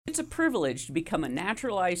It's a privilege to become a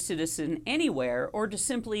naturalized citizen anywhere or to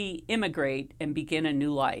simply immigrate and begin a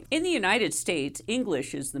new life. In the United States,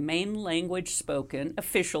 English is the main language spoken,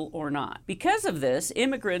 official or not. Because of this,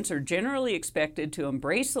 immigrants are generally expected to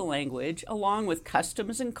embrace the language along with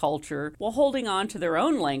customs and culture while holding on to their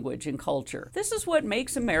own language and culture. This is what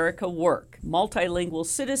makes America work: multilingual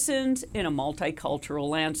citizens in a multicultural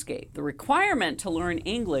landscape. The requirement to learn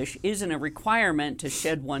English isn't a requirement to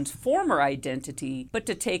shed one's former identity, but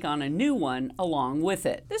to take on a new one along with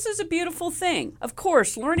it. This is a beautiful thing. Of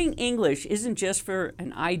course, learning English isn't just for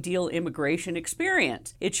an ideal immigration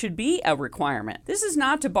experience. It should be a requirement. This is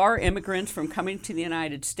not to bar immigrants from coming to the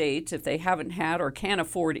United States if they haven't had or can't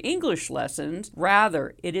afford English lessons.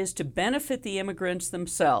 Rather, it is to benefit the immigrants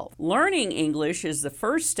themselves. Learning English is the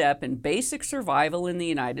first step in basic survival in the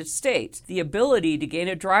United States, the ability to gain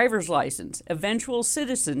a driver's license, eventual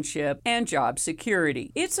citizenship, and job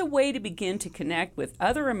security. It's a way to begin to connect with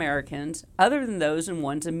other Americans other than those in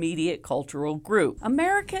one's immediate cultural group.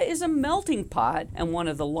 America is a melting pot, and one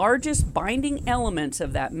of the largest binding elements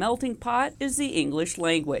of that melting pot is the English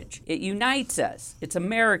language. It unites us. It's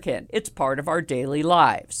American. It's part of our daily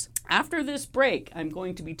lives. After this break, I'm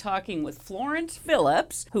going to be talking with Florence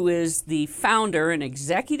Phillips, who is the founder and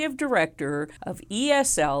executive director of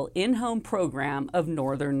ESL In-Home Program of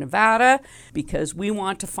Northern Nevada, because we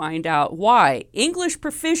want to find out why English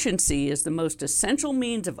proficiency is the most essential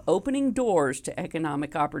means of opening doors to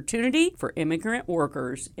economic opportunity for immigrant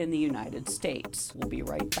workers in the United States. We'll be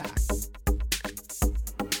right back.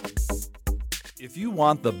 If you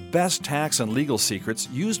want the best tax and legal secrets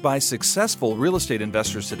used by successful real estate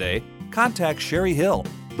investors today, contact Sherry Hill,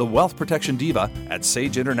 the wealth protection diva at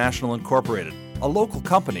Sage International Incorporated, a local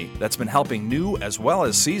company that's been helping new as well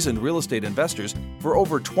as seasoned real estate investors for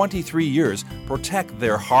over 23 years protect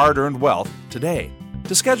their hard-earned wealth today.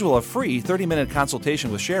 To schedule a free 30-minute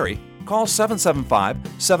consultation with Sherry, call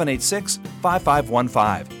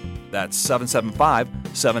 775-786-5515. That's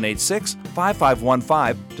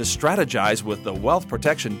 775-786-5515 to strategize with the Wealth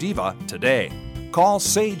Protection Diva today. Call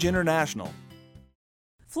Sage International.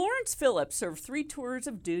 Florence Phillips served 3 tours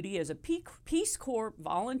of duty as a Peace Corps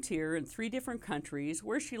volunteer in 3 different countries,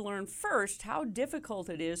 where she learned first how difficult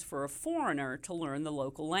it is for a foreigner to learn the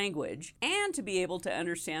local language and to be able to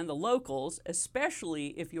understand the locals,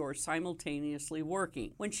 especially if you're simultaneously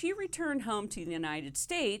working. When she returned home to the United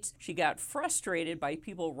States, she got frustrated by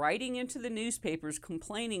people writing into the newspapers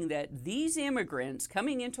complaining that these immigrants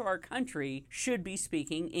coming into our country should be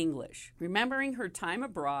speaking English. Remembering her time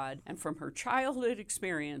abroad and from her childhood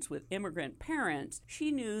experience with immigrant parents,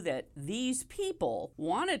 she knew that these people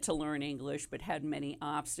wanted to learn English but had many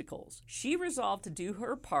obstacles. She resolved to do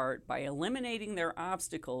her part by eliminating their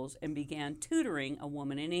obstacles and began tutoring a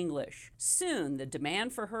woman in English. Soon, the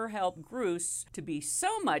demand for her help grew to be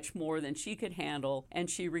so much more than she could handle, and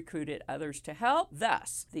she recruited others to help.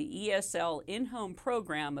 Thus, the ESL In-Home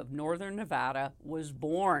Program of Northern Nevada was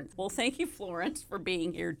born. Well, thank you, Florence, for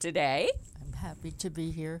being here today. Happy to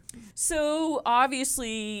be here. So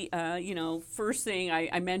obviously, first thing,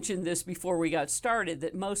 I mentioned this before we got started,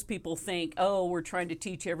 that most people think, oh, we're trying to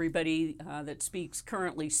teach everybody that speaks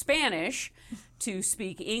currently Spanish to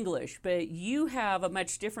speak English. But you have a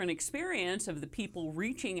much different experience of the people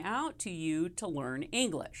reaching out to you to learn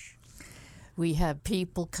English. We have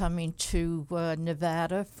people coming to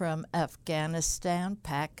Nevada from Afghanistan,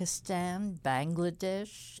 Pakistan,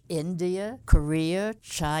 Bangladesh, India, Korea,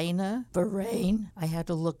 China, Bahrain. I had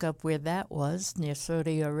to look up where that was, near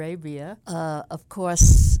Saudi Arabia. Of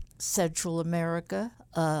course, Central America.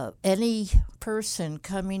 Any person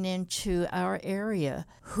coming into our area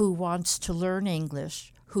who wants to learn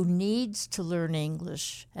English, who needs to learn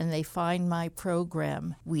English, and they find my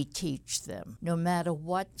program, we teach them. No matter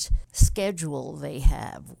what schedule they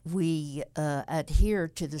have, we adhere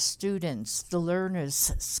to the students, the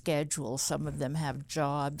learners' schedule. Some of them have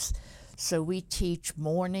jobs. So we teach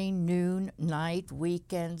morning, noon, night,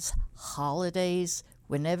 weekends, holidays,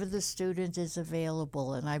 whenever the student is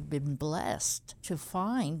available, and I've been blessed to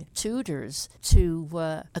find tutors to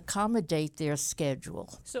accommodate their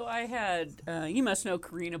schedule. So I had, you must know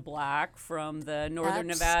Karina Black from the Northern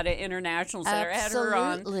Nevada International Center. Absolutely. I had her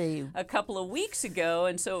on a couple of weeks ago,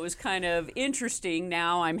 and so it was kind of interesting.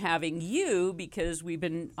 Now I'm having you, because we've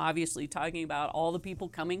been obviously talking about all the people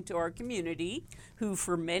coming to our community who,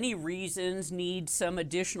 for many reasons, need some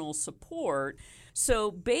additional support.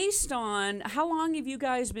 So based on, how long have you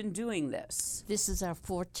guys been doing this? This is our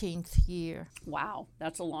 14th year. Wow,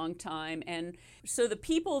 that's a long time. And so the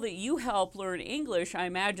people that you help learn English, I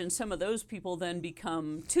imagine some of those people then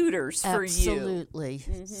become tutors for you. Absolutely.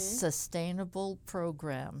 Mm-hmm. Sustainable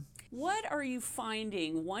program. What are you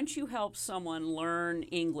finding once you help someone learn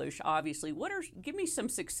English, obviously? Give me some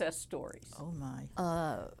success stories. Oh my.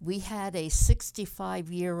 We had a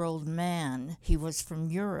 65-year-old man. He was from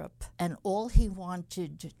Europe, and all he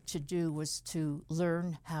wanted to do was to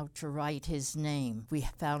learn how to write his name. We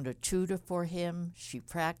found a tutor for him. She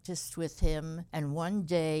practiced with him, and one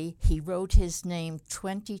day he wrote his name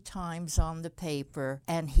 20 times on the paper,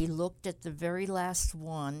 and he looked at the very last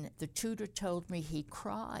one. The tutor told me he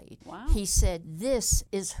cried. Wow. He said, "This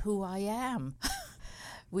is who I am."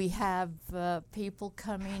 We have people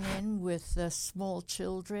coming in with small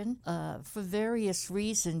children for various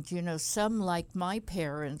reasons. You know, some, like my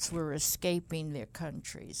parents, were escaping their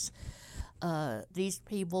countries. These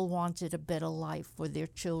people wanted a better life for their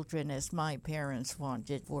children as my parents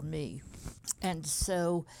wanted for me. And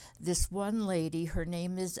so this one lady, her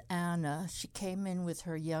name is Anna, she came in with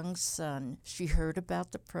her young son. She heard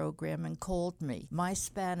about the program and called me. My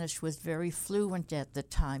Spanish was very fluent at the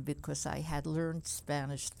time because I had learned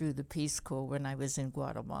Spanish through the Peace Corps when I was in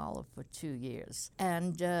Guatemala for 2 years.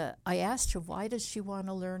 And I asked her, why does she want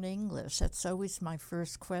to learn English? That's always my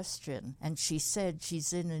first question. And she said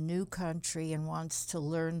she's in a new country and wants to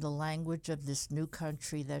learn the language of this new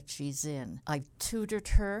country that she's in. I tutored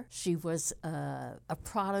her. She was a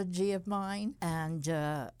prodigy of mine, and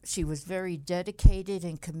she was very dedicated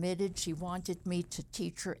and committed. She wanted me to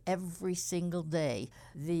teach her every single day.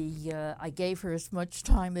 I gave her as much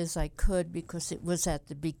time as I could because it was at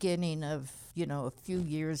the beginning of, a few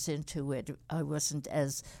years into it. I wasn't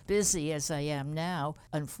as busy as I am now.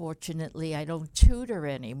 Unfortunately, I don't tutor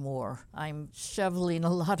anymore. I'm shoveling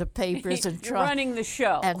a lot of papers and running the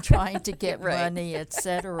show and trying to get right. money,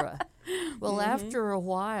 etc. Well, after a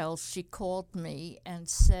while, she called me and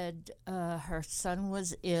said her son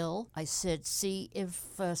was ill. I said, see if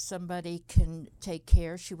somebody can take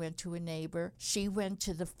care. She went to a neighbor. She went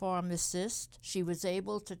to the pharmacist. She was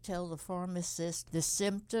able to tell the pharmacist the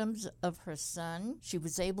symptoms of her son. She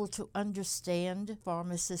was able to understand the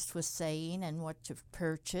pharmacist was saying and what to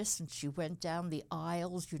purchase. And she went down the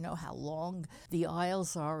aisles. You know how long the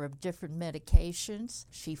aisles are of different medications.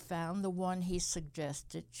 She found the one he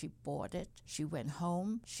suggested. She bought it. She went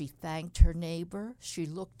home. She thanked her neighbor. She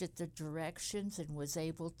looked at the directions and was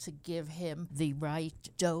able to give him the right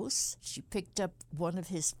dose. She picked up one of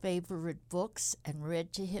his favorite books and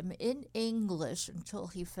read to him in English until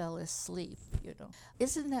he fell asleep,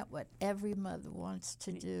 Isn't that what every mother wants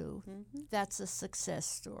to do? Mm-hmm. That's a success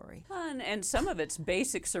story. And some of it's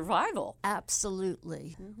basic survival.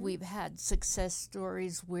 Absolutely. Mm-hmm. We've had success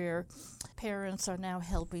stories where parents are now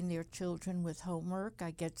helping their children with homework.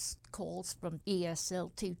 I get calls from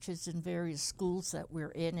ESL teachers in various schools that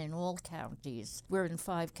we're in all counties. We're in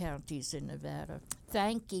 5 counties in Nevada,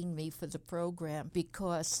 thanking me for the program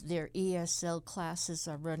because their ESL classes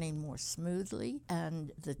are running more smoothly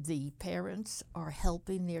and the parents are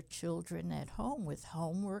helping their children at home with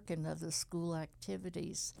homework and other school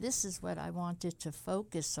activities. This is what I wanted to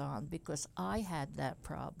focus on because I had that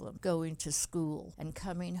problem, going to school and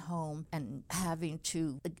coming home and having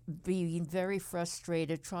to be very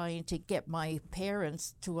frustrated trying to get my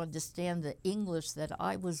parents to understand the English that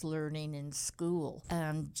I was learning in school.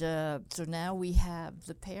 And so now we have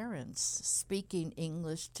the parents speaking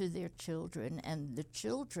English to their children, and the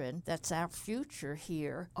children, that's our future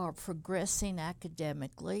here, are progressing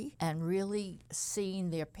academically and really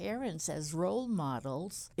seeing their parents as role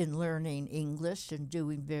models in learning English and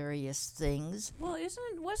doing various things. Well,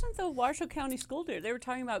 wasn't the Washoe County School District, they were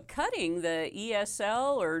talking about cutting the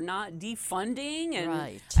ESL or not defunding, and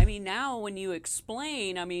right. I mean now when you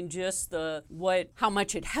explain, just how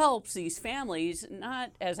much it helps these families,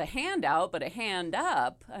 not as a handout but a hand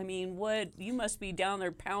up. You must be down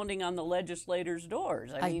there pounding on the legislators'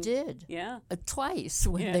 doors. I did. Yeah. Twice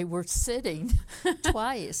when they were sitting.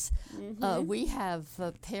 Twice. Mm-hmm. We have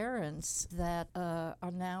parents that are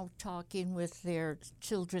now talking with their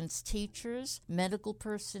children's teachers, medical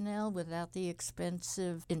personnel without the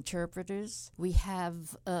expensive interpreters. We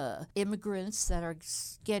have immigrants that are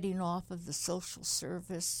getting off of the social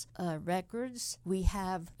service records. We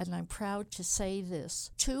have, and I'm proud to say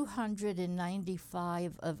this,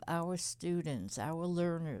 295 of our students, our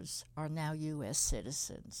learners, are now U.S.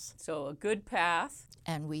 citizens. So a good path.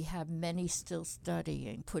 And we have many still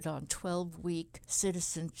studying, put on 12-week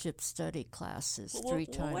citizenship study classes 3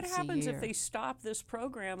 times a year. What happens if they stop this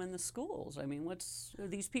program in the schools?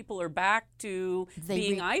 These people are back to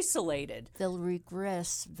being isolated. They'll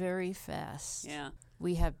regress very fast. Yeah.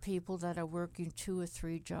 We have people that are working 2 or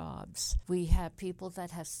 3 jobs. We have people that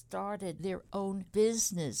have started their own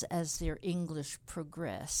business as their English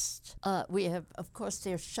progressed. We have, of course,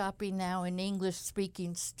 they're shopping now in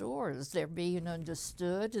English-speaking stores. They're being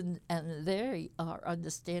understood, and they are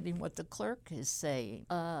understanding what the clerk is saying.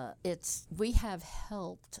 We have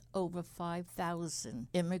helped over 5,000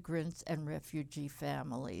 immigrants and refugee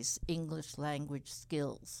families, English language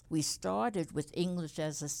skills. We started with English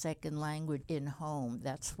as a second language in home.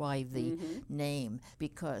 That's why the name,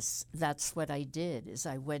 because that's what I did, is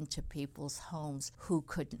I went to people's homes who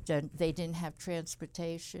they didn't have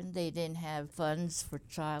transportation, they didn't have funds for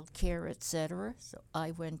child care, etc. So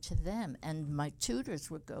I went to them, and my tutors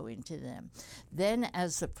were going to them. Then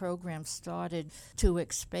as the program started to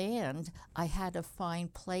expand, I had to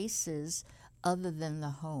find places other than the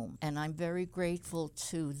home. And I'm very grateful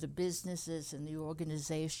to the businesses and the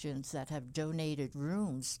organizations that have donated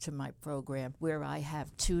rooms to my program where I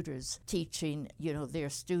have tutors teaching,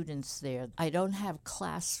 their students there. I don't have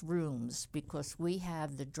classrooms because we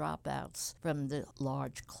have the dropouts from the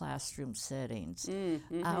large classroom settings.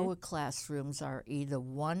 Our classrooms are either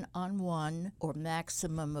 1-on-1 or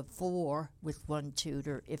maximum of 4 with 1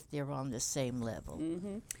 tutor if they're on the same level.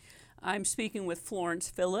 I'm speaking with Florence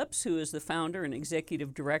Phillips, who is the founder and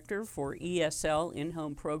executive director for ESL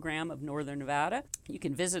In-Home Program of Northern Nevada. You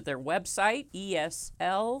can visit their website,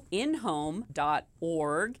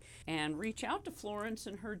 eslinhome.org, and reach out to Florence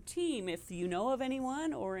and her team if you know of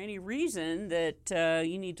anyone or any reason that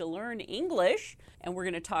you need to learn English. And we're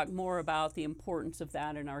going to talk more about the importance of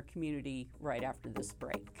that in our community right after this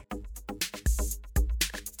break.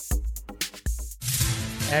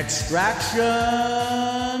 Extraction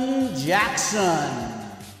Jackson.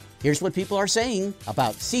 Here's what people are saying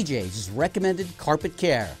about CJ's recommended carpet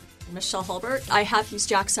care. Michelle Hulbert. I have used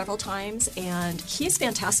Jack several times, and he's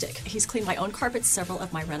fantastic. He's cleaned my own carpets, several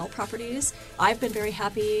of my rental properties. I've been very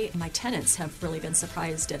happy. My tenants have really been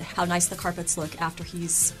surprised at how nice the carpets look after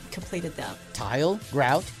he's completed them. Tile,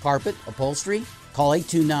 grout, carpet, upholstery? Call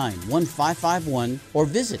 829-1551 or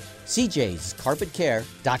visit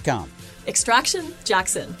cjscarpetcare.com. Extraction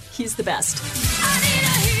Jackson. He's the best.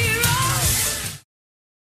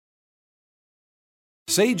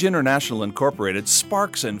 Sage International Incorporated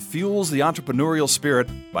sparks and fuels the entrepreneurial spirit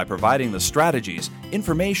by providing the strategies,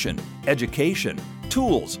 information, education,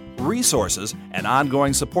 tools, resources, and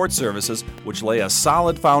ongoing support services which lay a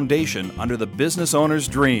solid foundation under the business owner's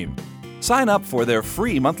dream. Sign up for their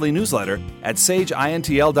free monthly newsletter at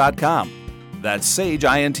sageintl.com. That's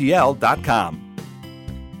sageintl.com.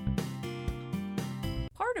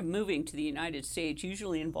 Moving to the United States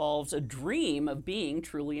usually involves a dream of being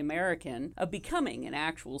truly American, of becoming an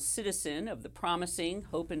actual citizen of the promising,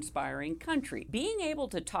 hope-inspiring country. Being able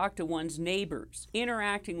to talk to one's neighbors,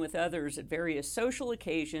 interacting with others at various social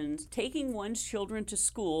occasions, taking one's children to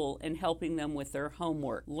school, and helping them with their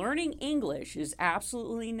homework. Learning English is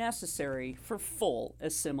absolutely necessary for full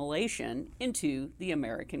assimilation into the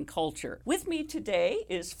American culture. With me today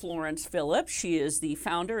is Florence Phillips. She is the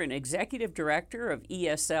founder and executive director of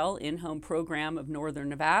ESL In-Home Program of Northern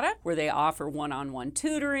Nevada, where they offer one-on-one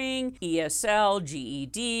tutoring, ESL,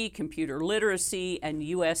 GED, computer literacy, and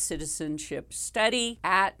U.S. citizenship study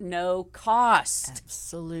at no cost.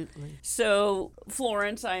 Absolutely. So,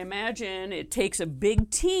 Florence, I imagine it takes a big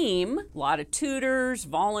team, a lot of tutors,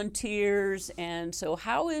 volunteers, and so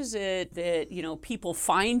how is it that, people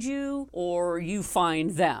find you or you find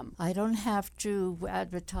them? I don't have to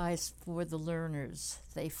advertise for the learners.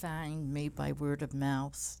 They find me by word of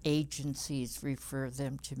mouth. Agencies refer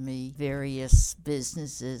them to me. Various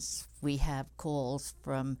businesses. We have calls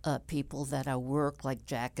from people that I work, like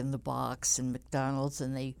Jack in the Box and McDonald's,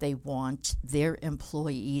 and they want their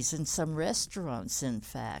employees, and some restaurants, in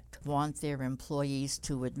fact, want their employees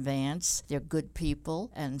to advance. They're good people,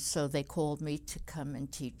 and so they called me to come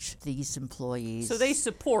and teach these employees. So they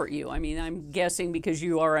support you. I mean, I'm guessing because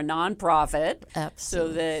you are a nonprofit. Absolutely. So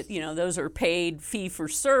that, those are paid fee for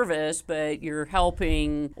service, but you're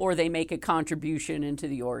helping, or they make a contribution into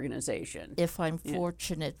the organization. If I'm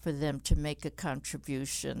fortunate for them to make a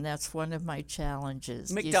contribution, that's one of my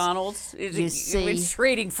challenges. McDonald's? Is it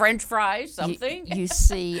trading French fries, something? You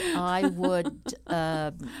see, I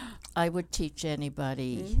would teach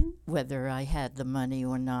anybody whether I had the money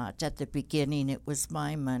or not. At the beginning, it was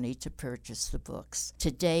my money to purchase the books.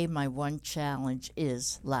 Today, my one challenge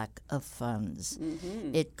is lack of funds.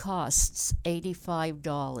 It costs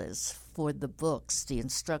 $85 for the books, the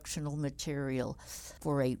instructional material,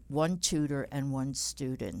 for one tutor and one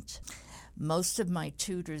student. Most of my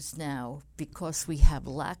tutors now, because we have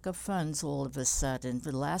lack of funds all of a sudden,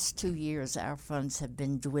 the last 2 years our funds have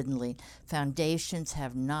been dwindling. Foundations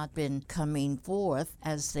have not been coming forth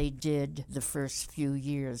as they did the first few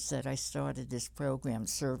years that I started this program.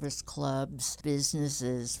 Service clubs,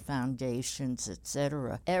 businesses, foundations,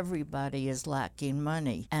 etc. Everybody is lacking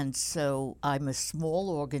money. And so I'm a small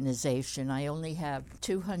organization. I only have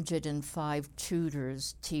 205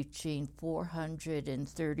 tutors teaching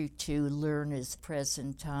 432 learners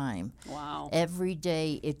present time. Wow. Every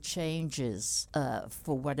day it changes.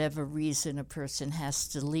 For whatever reason, a person has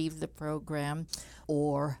to leave the program,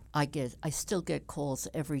 or I still get calls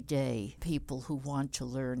every day, people who want to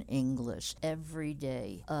learn English every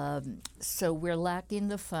day. So we're lacking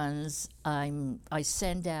the funds. I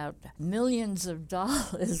send out millions of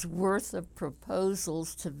dollars worth of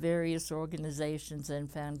proposals to various organizations and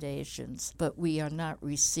foundations, but we are not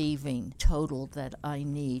receiving total that I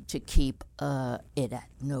need to keep it at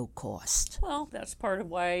no cost. Well, that's part of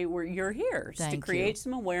why you're here, is to Thank create you.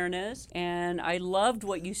 some awareness. And I loved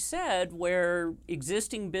what you said, where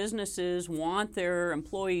existing businesses want their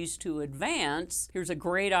employees to advance. Here's a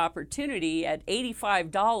great opportunity at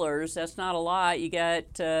 $85. That's not a lot. You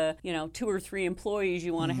got 2 or 3 employees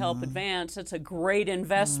you want to help advance. That's a great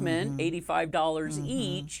investment, $85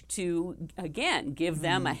 each, to again give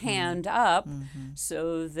them a hand up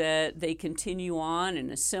so that they continue on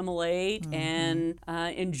and assimilate and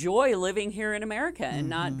enjoy living here in America and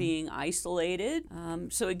not being isolated.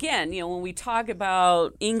 So again, when we talk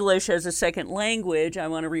about English as a second language, I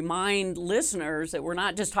want to remind listeners that we're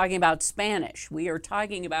not just talking about Spanish. We are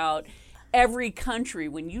talking about every country.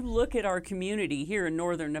 When you look at our community here in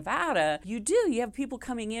Northern Nevada, you have people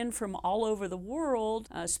coming in from all over the world,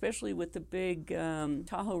 especially with the big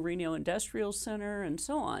Tahoe Reno Industrial Center and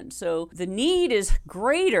so on. So the need is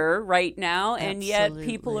greater right now, and yet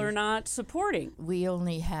people are not supporting. We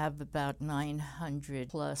only have about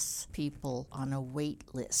 900 plus people on a wait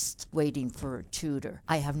list waiting for a tutor.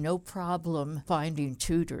 I have no problem finding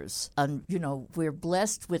tutors. We're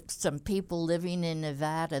blessed with some people living in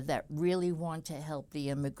Nevada that really want to help the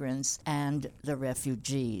immigrants and the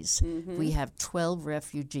refugees. We have 12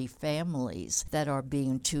 refugee families that are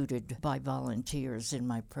being tutored by volunteers in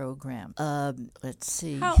my program. Let's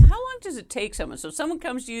see. How long does it take someone? So someone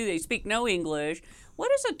comes to you, they speak no English.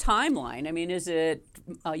 What is a timeline? I mean, is it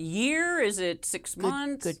a year? Is it 6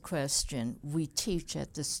 months? Good question. We teach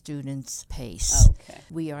at the student's pace. Okay.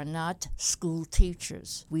 We are not school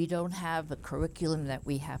teachers. We don't have a curriculum that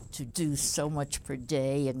we have to do so much per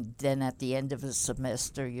day and then at the end of a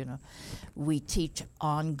semester, we teach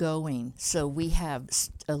ongoing. So we have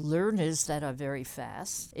learners that are very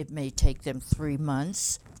fast. It may take them 3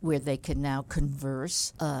 months where they can now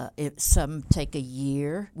converse. Some take a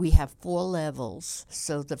year. We have 4 levels.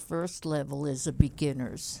 So the first level is a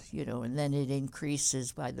beginners, and then it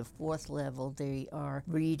increases by the 4th level. They are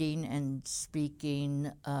reading and speaking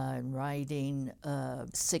and writing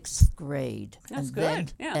 6th grade. That's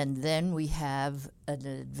good. Yeah. And then we have an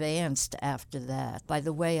advanced after that. By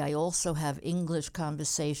the way, I also have English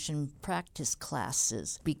conversation practice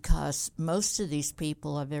classes because most of these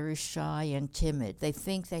people are very shy and timid. They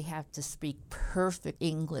think they have to speak perfect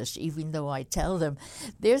English, even though I tell them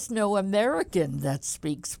there's no American that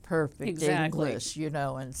speaks perfect English,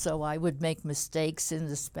 and so I would make mistakes in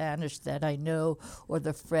the Spanish that I know or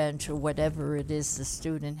the French or whatever it is the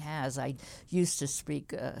student has. I used to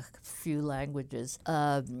speak a few languages.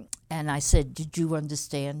 And I said, "Did you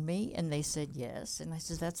understand me?" And they said, "Yes." And I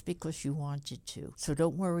said, "That's because you wanted to. So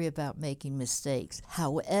don't worry about making mistakes."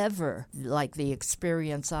 However, like the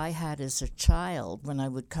experience I had as a child, when I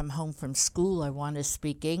would come home from school, I want to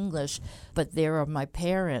speak English, but there are my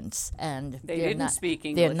parents, and They they're didn't not, speak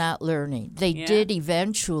English. They're not learning. They did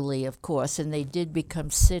eventually, of course, and they did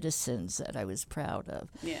become citizens that I was proud of.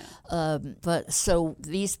 Yeah. But so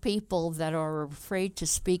these people that are afraid to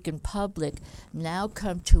speak in public now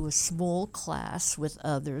come to a small class with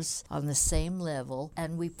others on the same level,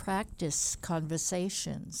 and we practice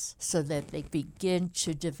conversations so that they begin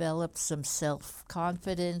to develop some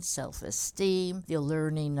self-confidence, self-esteem. They're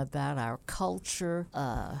learning about our culture.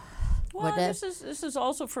 Well, this is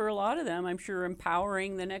also for a lot of them, I'm sure,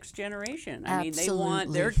 empowering the next generation. I mean, they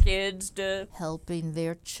want their kids to... helping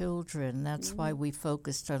their children. That's why we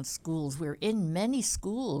focused on schools. We're in many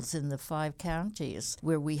schools in the 5 counties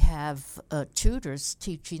where we have tutors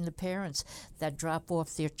teaching the parents that drop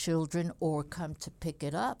off their children or come to pick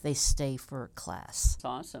it up. They stay for a class. It's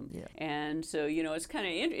awesome. Yeah. And so, it's kind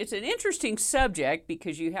of, it's an interesting subject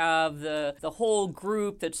because you have the whole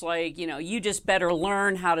group that's like, you just better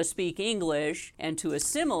learn how to speak English and to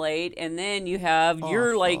assimilate, and then you have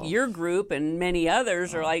your group and many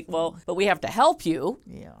others are like, well, but we have to help you,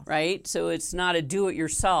 right? So it's not a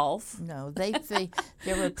do-it-yourself. No, they think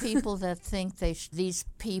there are people that think these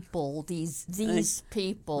people,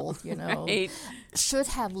 you know, right, should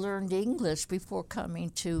have learned English before coming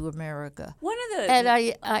to America. And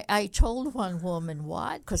I told one woman,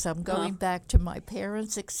 what? Because I'm going back to my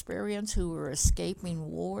parents' experience who were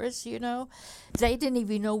escaping wars, you know. They didn't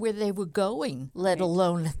even know where they were going, let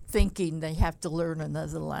alone thinking they have to learn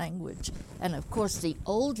another language. And of course, the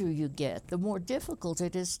older you get, the more difficult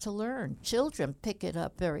it is to learn. Children pick it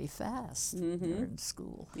up very fast in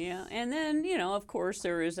school. Yeah, and then, you know, of course,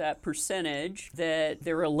 there is that percentage that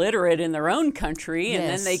they're illiterate in their own country, and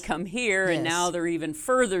then they come here, and now they're even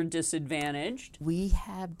further disadvantaged. We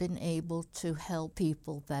have been able to help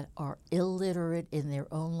people that are illiterate in their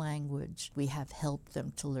own language. We have helped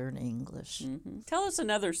them to learn English. Tell us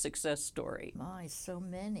another success story. My, so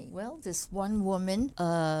many. Well, this one woman,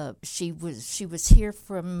 she was here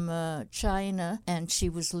from China, and she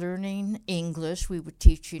was learning English. We were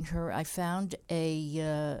teaching her. I found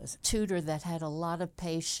a tutor that had a lot of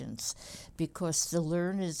patience because the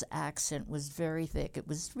learner's accent was very thick. It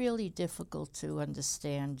was really difficult to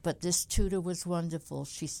understand, but this tutor was wonderful.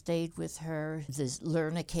 She stayed with her. The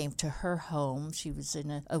learner came to her home. She was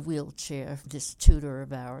in a wheelchair, this tutor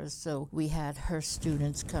of ours, so we had her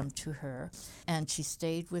students come to her, and she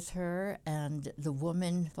stayed with her, and the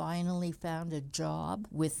woman finally found a job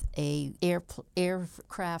with a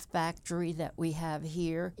aircraft factory that we have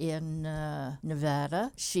here in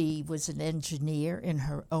Nevada. She was an engineer in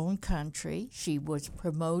her own country. She was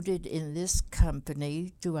promoted in this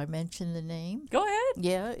company. Do I mention the name? Go ahead.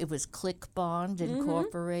 Yeah, it was ClickBond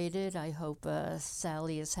Incorporated. I hope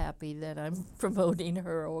Sally is happy that I'm promoting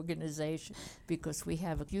her organization because we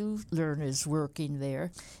have a few learners working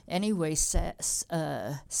there. Anyway,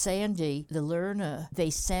 Sandy, the learner, they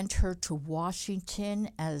sent her to Washington,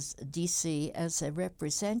 D.C., as a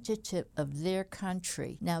representative of their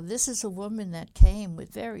country. Now, this is a woman that came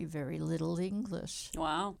with very, very little English.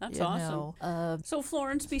 Wow, that's awesome. So,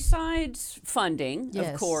 Florence, besides funding,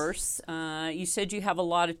 of course, you said you have a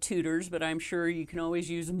lot of tutors, but I'm sure you can always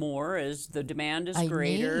use more as the demand is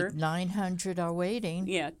greater. 900 are waiting.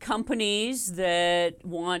 Yeah, companies that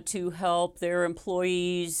want to help their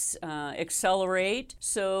employees accelerate.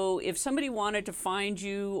 So if somebody wanted to find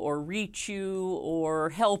you or reach you or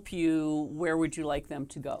help you, where would you like them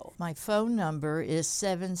to go? My phone number is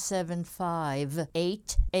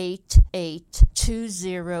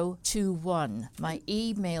 775-888-2021. My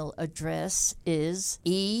email address is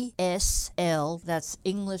ESL, that's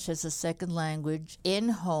English as a second language,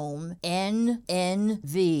 InHome,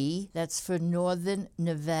 NNV, that's for Northern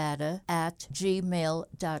Nevada,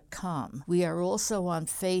 @gmail.com. We are also on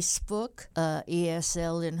Facebook,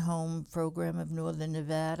 ESL InHome Program of Northern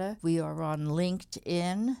Nevada. We are on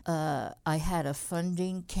LinkedIn. I had a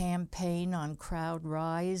funding campaign on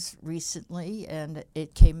CrowdRise recently, and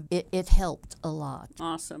it helped a lot.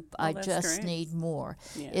 Awesome. Well, I just great. Need more.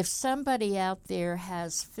 Yeah. If somebody out there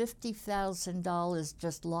has $50,000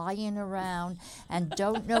 just lying around and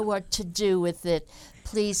don't know what to do with it,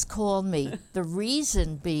 please call me. The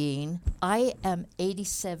reason being, I am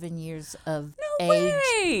 87 years of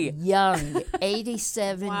age, young,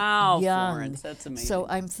 87 wow, young. Florence, that's amazing. So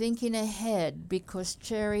I'm thinking ahead because,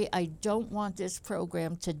 Cherry, I don't want this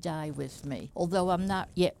program to die with me. Although I'm not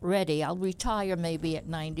yet ready. I'll retire maybe at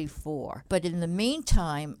 94. But in the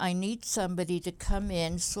meantime, I need somebody to come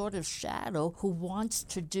in, sort of shadow, who wants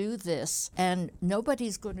to do this. And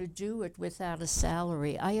nobody's going to do it without a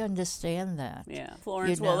salary. I understand that. Yeah.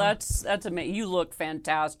 Florence, You know? well, that's amazing. You look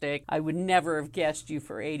fantastic. I would never have guessed you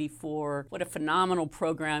for 84. What a phenomenal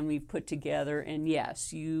program we've put together. And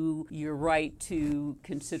yes, you're right to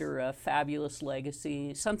consider a fabulous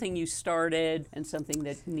legacy, something you started and something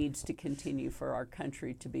that needs to continue for our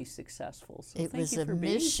country to be successful. So It thank was you a for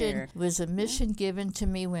being mission. here. It was a mission given to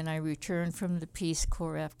me when I returned from the Peace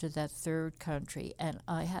Corps after that third country, and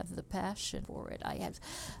I have the passion for it.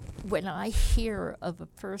 When I hear of a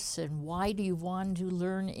person, why do you want to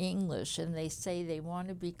learn English, and they say they want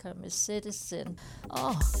to become a citizen?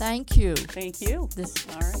 Oh, thank you. Thank you. All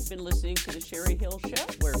right, you've been listening to the Sherry Hill Show,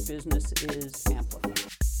 where business is amplified.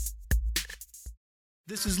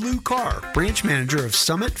 This is Lou Carr, branch manager of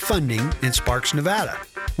Summit Funding in Sparks, Nevada.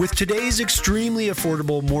 With today's extremely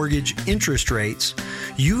affordable mortgage interest rates,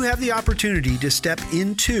 you have the opportunity to step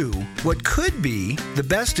into what could be the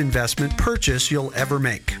best investment purchase you'll ever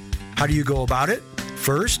make. How do you go about it?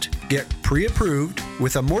 First, get pre-approved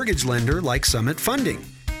with a mortgage lender like Summit Funding.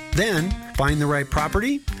 Then, find the right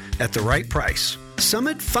property at the right price.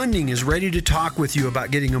 Summit Funding is ready to talk with you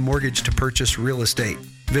about getting a mortgage to purchase real estate.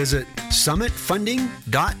 Visit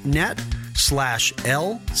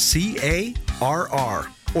summitfunding.net/LCARR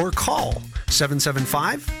or call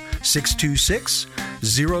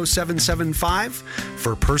 775-626-0775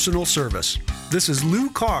 for personal service. This is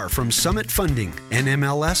Lou Carr from Summit Funding,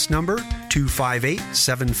 NMLS number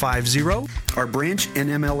 258750. Our branch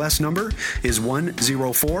NMLS number is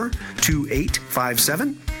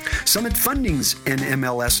 1042857. Summit Funding's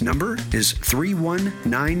NMLS number is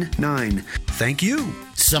 3199. Thank you.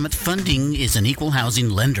 Summit Funding is an equal housing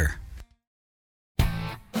lender.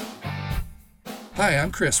 Hi,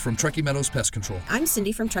 I'm Chris from Truckee Meadows Pest Control. I'm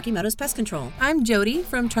Cindy from Truckee Meadows Pest Control. I'm Jody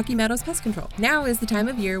from Truckee Meadows Pest Control. Now is the time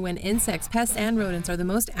of year when insects, pests, and rodents are the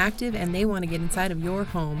most active and they want to get inside of your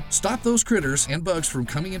home. Stop those critters and bugs from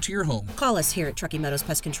coming into your home. Call us here at Truckee Meadows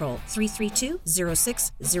Pest Control,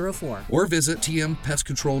 332-0604. Or visit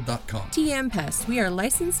tmpestcontrol.com. TM Pest. We are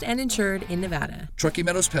licensed and insured in Nevada. Truckee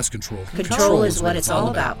Meadows Pest Control. Control is what it's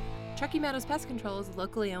all about. Truckee Meadows Pest Control is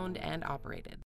locally owned and operated.